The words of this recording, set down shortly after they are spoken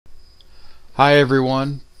Hi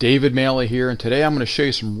everyone, David Maley here, and today I'm going to show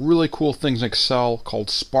you some really cool things in Excel called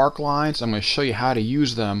Sparklines. I'm going to show you how to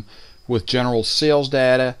use them with general sales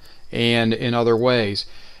data and in other ways.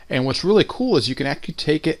 And what's really cool is you can actually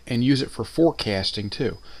take it and use it for forecasting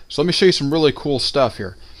too. So let me show you some really cool stuff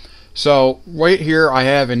here. So right here I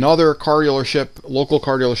have another car dealership, local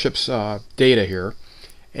car dealership's data here,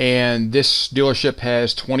 and this dealership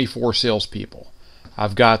has 24 salespeople.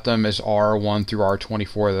 I've got them as R1 through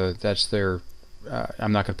R24. That's their.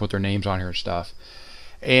 I'm not going to put their names on here and stuff.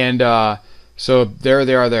 And so there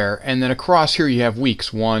they are there. And then across here you have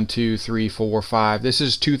weeks 1, 2, 3, 4, 5. This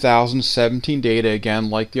is 2017 data again,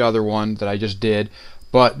 like the other one that I just did.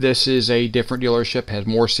 But this is a different dealership, has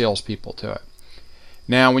more salespeople to it.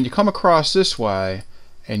 Now, when you come across this way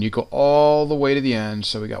and you go all the way to the end,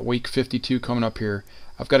 so we got week 52 coming up here.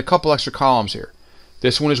 I've got a couple extra columns here.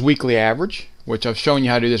 This one is weekly average, which I've shown you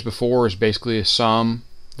how to do this before, is basically a sum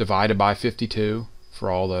divided by 52 for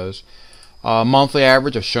all those. Monthly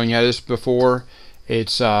average, I've shown you how to do this before.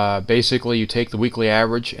 It's basically you take the weekly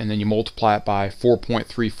average and then you multiply it by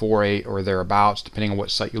 4.348 or thereabouts, depending on what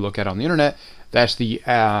site you look at on the internet. That's the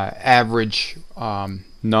average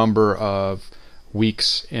number of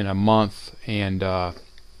weeks in a month. And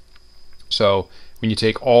so when you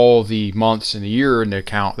take all the months in the year into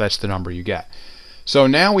account, that's the number you get. So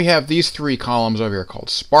now we have these three columns over here called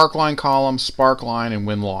Sparkline column, Sparkline, and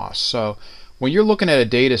win-loss. So when you're looking at a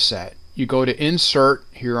data set, you go to Insert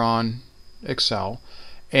here on Excel,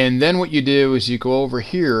 and then what you do is you go over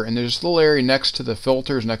here, and there's this little area next to the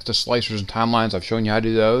filters, next to slicers and timelines. I've shown you how to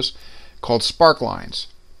do those, called Sparklines.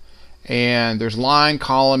 And there's line,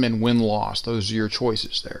 column, and win-loss. Those are your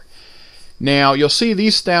choices there. Now you'll see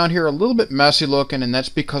these down here a little bit messy looking, and that's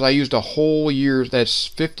because I used a whole year. That's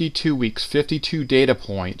 52 weeks, 52 data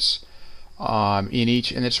points in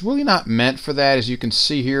each, and it's really not meant for that, as you can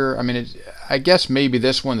see here. I mean, I guess maybe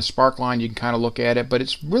this one, the Sparkline, you can kind of look at it, but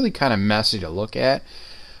it's really kind of messy to look at.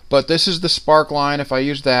 But this is the Sparkline if I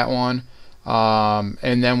use that one,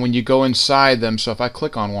 and then when you go inside them, so if I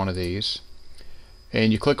click on one of these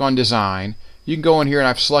and you click on Design, you can go in here, and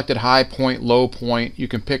I've selected high point, low point. You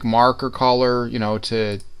can pick marker color, you know,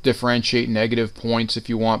 to differentiate negative points if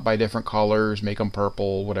you want by different colors, make them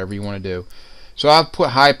purple, whatever you want to do. So I've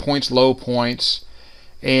put high points, low points,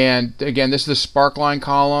 and again, this is the Sparkline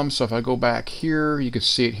column. So if I go back here, you can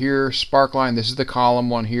see it here, Sparkline. This is the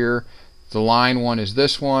column one here. The line one is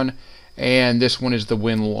this one, and this one is the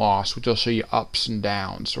win-loss, which will show you ups and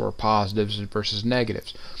downs, or positives versus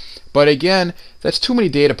negatives. But again, that's too many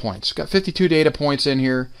data points. Got 52 data points in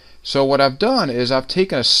here. So what I've done is I've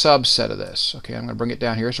taken a subset of this. Okay, I'm going to bring it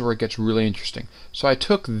down here so where it gets really interesting. So I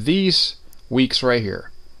took these weeks right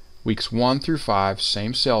here, weeks 1 through 5,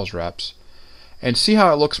 same sales reps, and see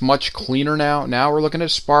how it looks much cleaner now. Now we're looking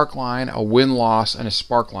at a Sparkline, a win-loss, and a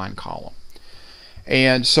Sparkline column.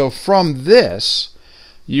 And so from this,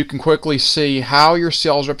 you can quickly see how your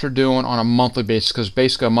sales reps are doing on a monthly basis, because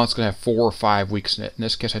basically a month's going to have 4 or 5 weeks in it. In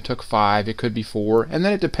this case, I took 5. It could be 4, and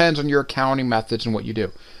then it depends on your accounting methods and what you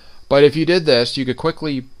do. But if you did this, you could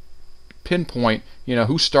quickly pinpoint, you know,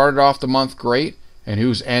 who started off the month great and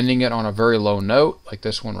who's ending it on a very low note, like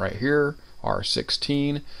this one right here,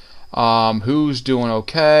 R16. Who's doing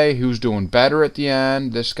okay, who's doing better at the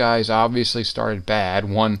end. This guy's obviously started bad,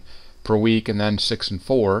 1 per week and then 6 and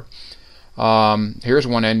 4. Here's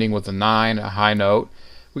one ending with a 9, a high note.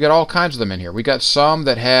 We got all kinds of them in here. We got some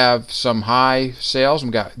that have some high sales,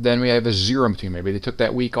 and then we have a 0 in between. Maybe they took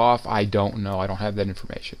that week off. I don't know. I don't have that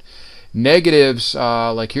information. Negatives,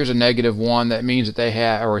 like here's a -1. That means that they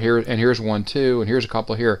had, or here, and here's one too, and here's a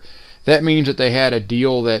couple here. That means that they had a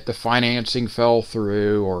deal that the financing fell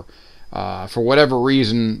through, or for whatever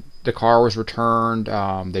reason the car was returned.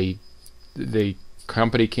 The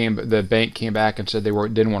bank came back and said they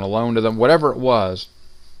didn't want to loan to them. Whatever it was,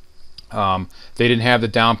 they didn't have the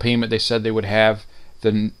down payment they said they would have,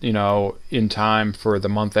 in time for the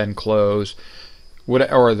month-end close,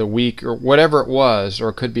 or the week, or whatever it was, or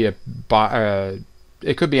it could be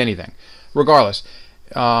it could be anything. Regardless,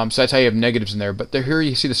 so that's how you have negatives in there. But here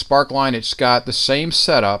you see the Sparkline. It's got the same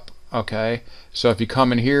setup. Okay, so if you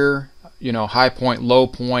come in here, high point, low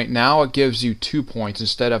point. Now it gives you 2 points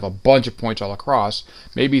instead of a bunch of points all across.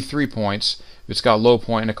 Maybe 3 points if it's got a low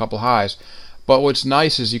point and a couple highs. But what's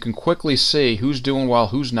nice is you can quickly see who's doing well,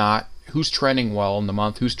 who's not, who's trending well in the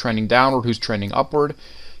month, who's trending downward, who's trending upward.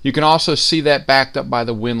 You can also see that backed up by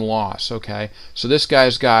the win-loss. Okay, so this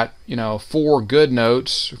guy's got 4 good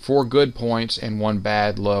notes, 4 good points, and 1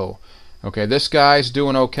 bad low. Okay, this guy's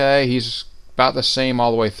doing okay. He's about the same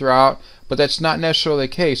all the way throughout. But that's not necessarily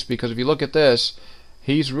the case, because if you look at this,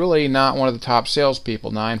 he's really not one of the top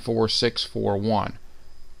salespeople. 94641.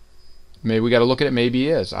 Maybe we got to look at it. Maybe he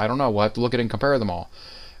is. I don't know. We'll have to look at it and compare them all.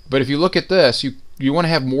 But if you look at this, you want to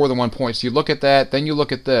have more than 1 point. So you look at that, then you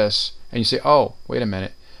look at this, and you say, oh, wait a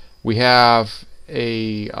minute. We have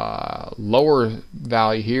a lower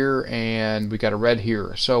value here, and we got a red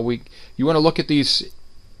here. So you want to look at these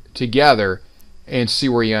together and see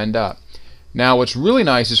where you end up. Now what's really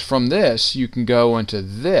nice is from this you can go into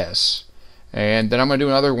this, and then I'm going to do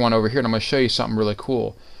another one over here, and I'm going to show you something really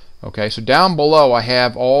cool. Okay, so down below I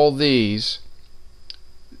have all these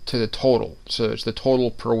to the total, so it's the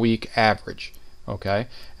total per week average. Okay,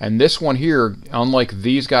 and this one here, unlike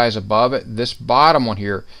these guys above it, this bottom one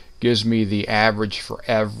here gives me the average for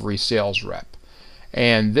every sales rep,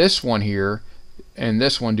 and this one here and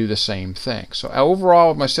this one do the same thing. So overall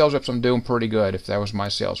with my sales reps I'm doing pretty good if that was my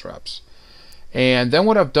sales reps. And then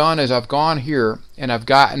what I've done is I've gone here and I've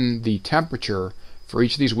gotten the temperature for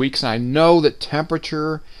each of these weeks, and I know that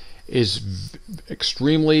temperature is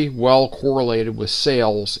extremely well correlated with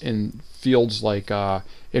sales in fields like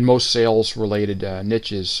in most sales related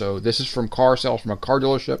niches. So this is from car sales, from a car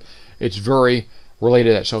dealership. It's very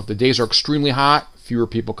related to that. So if the days are extremely hot, fewer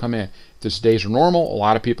people come in. If the days are normal, a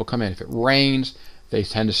lot of people come in. If it rains, they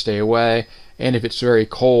tend to stay away. And if it's very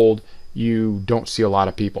cold, you don't see a lot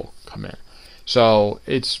of people come in. So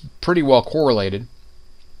it's pretty well correlated.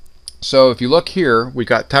 So if you look here, we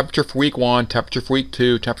got temperature for week 1, temperature for week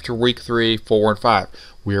 2, temperature for week 3, 4, and 5.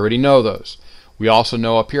 We already know those. We also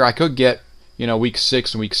know up here I could get, you know, week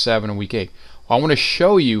 6 and week 7 and week 8. Well, I want to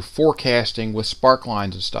show you forecasting with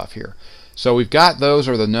Sparklines and stuff here. So we've got those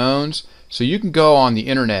are the knowns. So you can go on the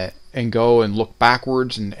internet and go and look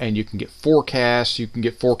backwards, and you can get forecasts. You can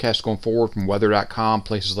get forecasts going forward from weather.com,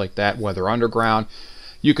 places like that, Weather Underground.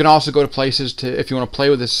 You can also go to places to, if you want to play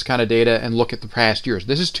with this kind of data and look at the past years.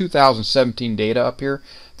 This is 2017 data up here.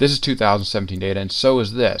 This is 2017 data, and so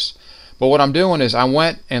is this. But what I'm doing is I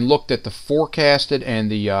went and looked at the forecasted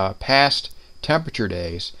and the past temperature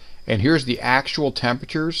days, and here's the actual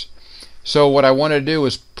temperatures. So what I want to do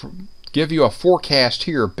is give you a forecast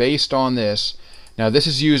here based on this. Now this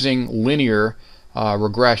is using linear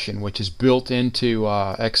regression, which is built into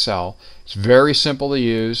Excel. It's very simple to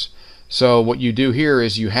use. So what you do here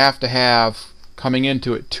is you have to have coming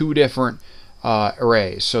into it 2 different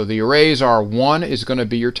arrays. So the arrays are, one is going to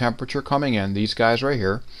be your temperature coming in, these guys right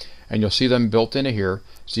here, and you'll see them built into here.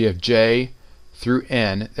 So you have J through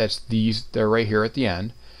N, that's these, they're right here at the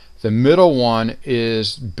end. The middle one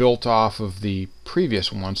is built off of the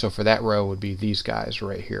previous one, so for that row would be these guys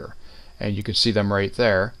right here, and you can see them right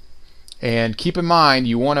there. And keep in mind,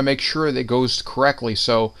 you want to make sure that it goes correctly.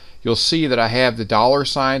 So you'll see that I have the dollar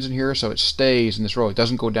signs in here, so it stays in this row. It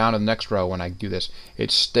doesn't go down to the next row when I do this.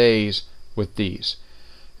 It stays with these.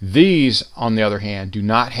 These, on the other hand, do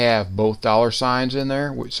not have both dollar signs in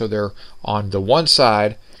there. So they're on the one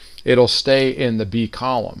side, it'll stay in the B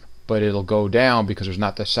column, but it'll go down because there's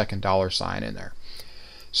not the second dollar sign in there.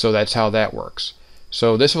 So that's how that works.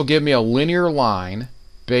 So this will give me a linear line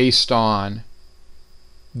based on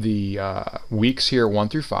the weeks here 1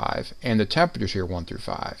 through 5 and the temperatures here 1 through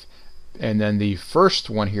 5. And then the first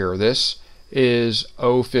one here, this is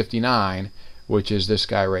 059, which is this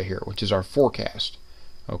guy right here, which is our forecast.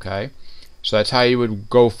 Okay, so that's how you would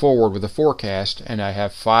go forward with the forecast, and I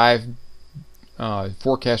have 5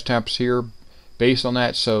 forecast temps here based on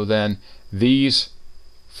that. So then these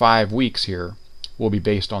 5 weeks here will be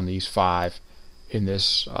based on these 5 in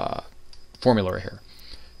this formula right here.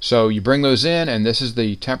 So you bring those in, and this is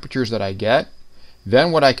the temperatures that I get.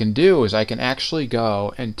 Then what I can do is I can actually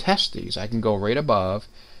go and test these. I can go right above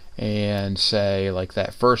and say, like,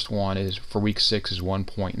 that first one is for week 6 is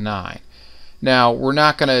 1.9. Now we're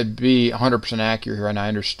not going to be 100% accurate here, and I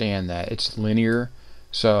understand that it's linear.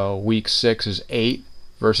 So week 6 is 8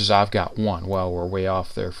 versus I've got 1. Well, we're way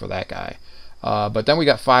off there for that guy. But then we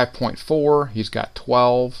got 5.4. He's got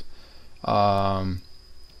 12.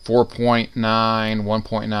 4.9,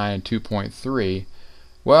 1.9, and 2.3.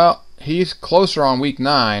 Well, he's closer on week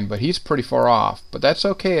 9, but he's pretty far off. But that's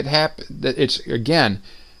okay. It's again,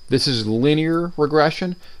 this is linear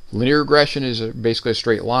regression. Linear regression is basically a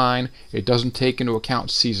straight line. It doesn't take into account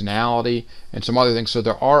seasonality and some other things. So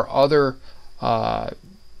there are other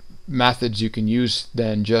methods you can use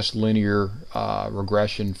than just linear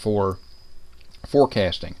regression for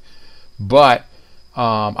forecasting. But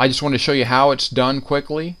I just wanted to show you how it's done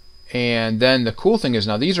quickly. And then the cool thing is,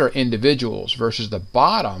 now these are individuals versus the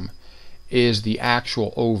bottom is the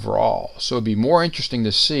actual overall. So it'd be more interesting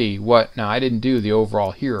to see what, now I didn't do the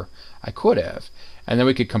overall here, I could have, and then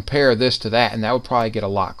we could compare this to that, and that would probably get a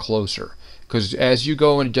lot closer, because as you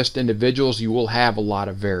go into just individuals, you will have a lot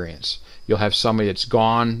of variance. You'll have somebody that's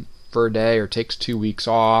gone for a day or takes 2 weeks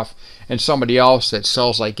off, and somebody else that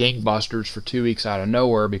sells like gangbusters for 2 weeks out of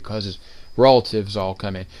nowhere because his relatives all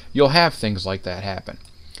come in. You'll have things like that happen.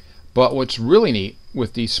 But what's really neat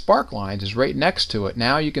with these Sparklines is right next to it,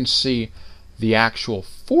 now you can see the actual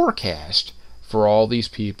forecast for all these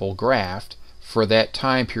people graphed for that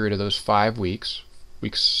time period of those 5 weeks,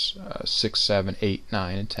 weeks 6, 7, 8,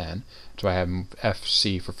 9, and 10. So I have them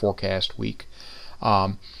FC for forecast week.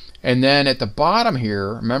 And then at the bottom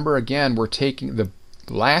here, remember again, we're taking the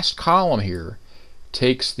last column here,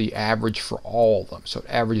 takes the average for all of them. So it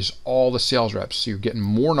averages all the sales reps. So you're getting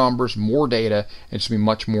more numbers, more data, and it's going to be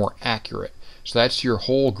much more accurate. So that's your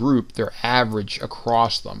whole group, their average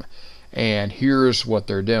across them. And here's what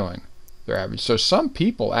they're doing, their average. So some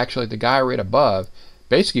people, actually the guy right above,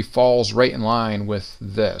 basically falls right in line with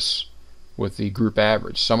this, with the group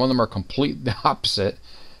average. Some of them are completely opposite,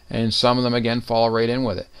 and some of them again fall right in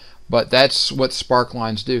with it. But that's what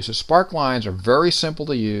Sparklines do. So Sparklines are very simple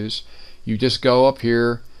to use. You just go up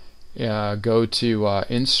here, go to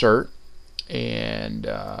insert, and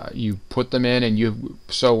you put them in, and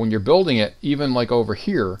so when you're building it, even like over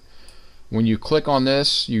here, when you click on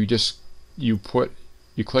this, you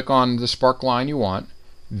click on the Sparkline you want,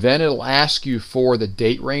 then it'll ask you for the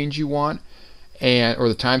date range you want, or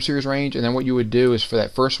the time series range, and then what you would do is for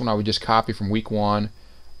that first one, I would just copy from week 1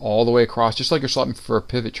 all the way across, just like you're selecting for a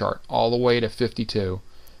pivot chart, all the way to 52.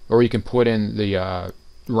 Or you can put in the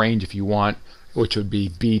range if you want, which would be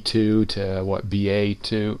B2 to what,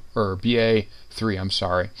 BA2 or BA3, I'm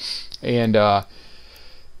sorry. And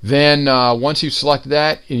then once you've selected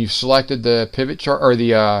that and you've selected the pivot chart or the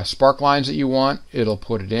Sparklines that you want, it'll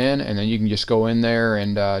put it in, and then you can just go in there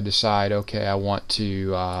and decide, okay, I want to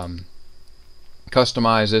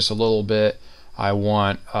customize this a little bit. I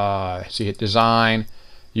want, so you hit design.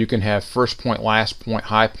 You can have first point, last point,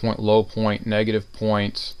 high point, low point, negative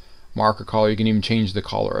points, marker color. You can even change the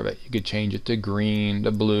color of it. You could change it to green,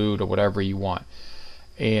 to blue, to whatever you want.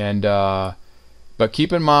 And but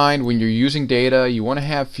keep in mind, when you're using data, you want to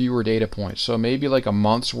have fewer data points. So maybe like a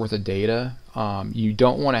month's worth of data. You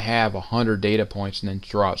don't want to have 100 data points and then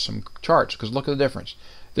draw out some charts, because look at the difference.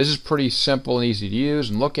 This is pretty simple and easy to use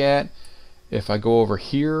and look at. If I go over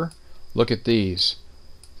here, look at these.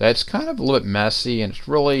 That's kind of a little bit messy, and it's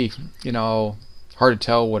really, hard to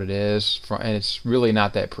tell what it is, and it's really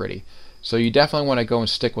not that pretty. So you definitely want to go and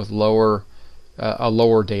stick with a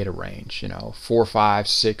lower data range, 4, 5,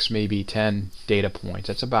 6, maybe 10 data points.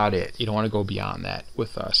 That's about it. You don't want to go beyond that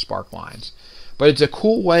with Sparklines. But it's a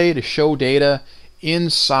cool way to show data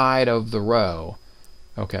inside of the row.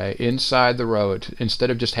 Okay, inside the row, instead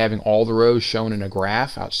of just having all the rows shown in a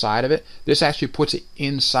graph outside of it, this actually puts it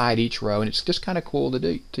inside each row, and it's just kind of cool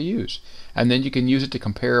to use. And then you can use it to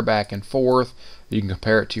compare back and forth. You can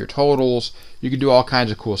compare it to your totals. You can do all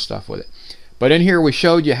kinds of cool stuff with it. But in here we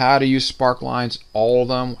showed you how to use Sparklines, all of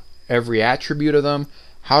them, every attribute of them,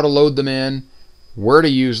 how to load them in, where to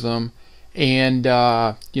use them, and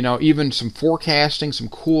even some forecasting, some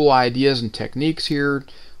cool ideas and techniques here.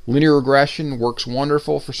 Linear regression works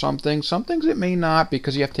wonderful for some things. Some things it may not,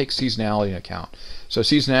 because you have to take seasonality into account. So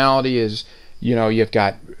seasonality is, you've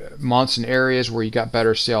got months and areas where you got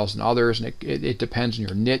better sales than others, and it depends on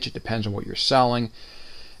your niche. It depends on what you're selling.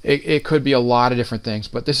 It could be a lot of different things,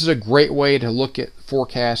 but this is a great way to look at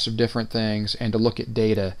forecasts of different things and to look at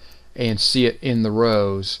data and see it in the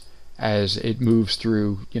rows as it moves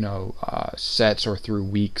through, sets or through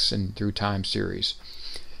weeks and through time series.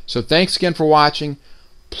 So thanks again for watching.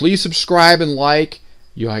 Please subscribe and like.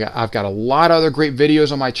 I've got a lot of other great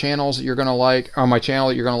videos on my channels that you're gonna like, on my channel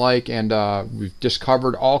that you're gonna like, and we've just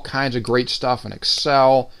covered all kinds of great stuff in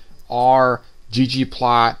Excel, R,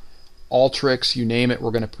 ggplot, Alteryx, you name it.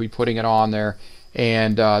 We're gonna be putting it on there,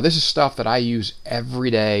 and this is stuff that I use every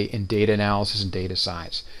day in data analysis and data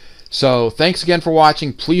science. So thanks again for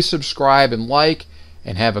watching. Please subscribe and like,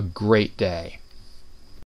 and have a great day.